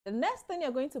The next thing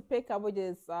you're going to pick up, which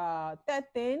is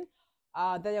third thing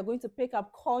that you're going to pick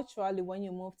up culturally when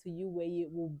you move to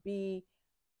UAE, will be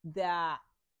their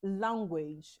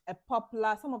language, a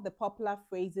popular some of the popular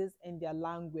phrases in their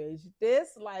language. This,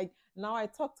 like, now I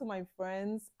talk to my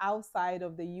friends outside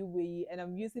of the UAE and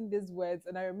I'm using these words,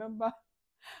 and I remember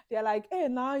they're like, hey,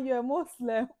 now you're a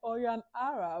Muslim or you're an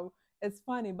Arab. It's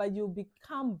funny, but you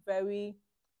become very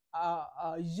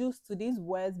used to these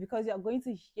words because you're going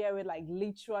to hear it like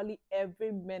literally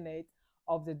every minute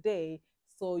of the day.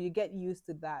 So you get used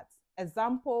to that.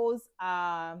 Examples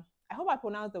are, I hope I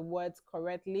pronounce the words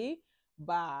correctly,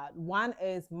 but one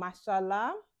is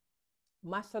mashallah.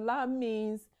 Mashallah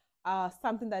means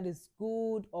something that is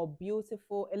good or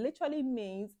beautiful. It literally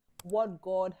means what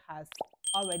God has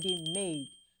already made.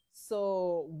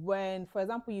 So when, for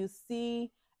example, you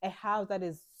see a house that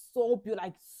is so beautiful,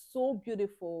 like so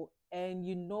beautiful, and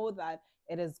you know that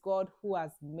it is God who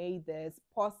has made this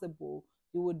possible,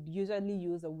 you would usually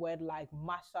use a word like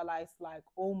mashallah. It's like,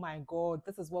 oh my God,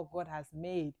 this is what God has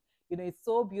made. You know, it's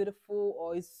so beautiful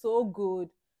or it's so good.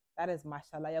 That is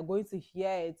mashallah. You're going to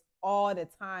hear it all the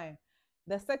time.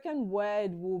 The second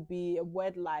word will be a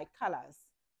word like colors.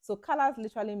 So colors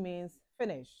literally means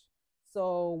finish.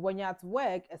 So when you're at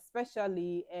work,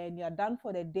 especially, and you're done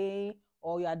for the day,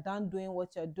 or you're done doing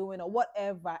what you're doing, or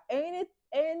whatever,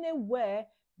 anywhere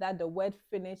that the word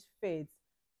finish fits,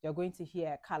 you're going to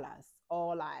hear colors.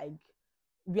 Or like,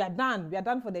 we are done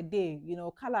for the day, you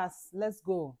know, colors, let's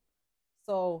go.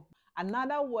 So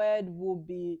another word will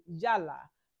be yalla.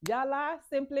 Yalla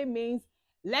simply means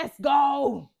let's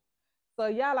go. So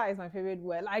yalla is my favorite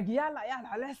word. Like yalla, yalla,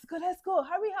 let's go.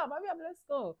 Hurry up, let's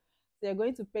go. So you're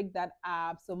going to pick that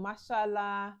up. So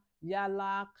mashallah,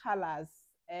 yalla, colors.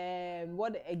 And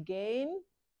what again?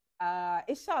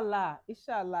 Inshallah,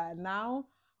 inshallah. Now,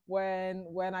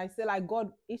 when I say like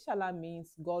God, inshallah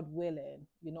means God willing,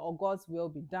 you know, or God's will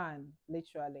be done,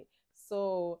 literally.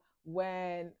 So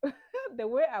when the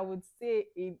way I would say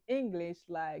in English,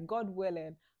 like God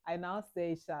willing, I now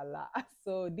say inshallah.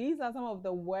 So these are some of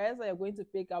the words that you're going to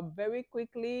pick up very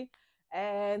quickly.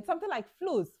 And something like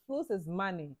flus. Flus is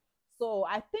money. So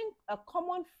I think a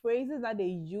common phrases that they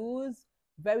use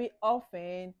very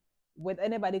often with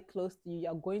anybody close to you,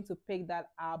 you're going to pick that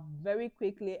up very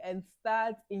quickly and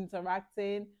start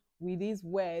interacting with these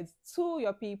words to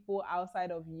your people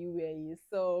outside of UAE.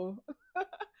 So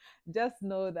just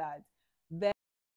know that.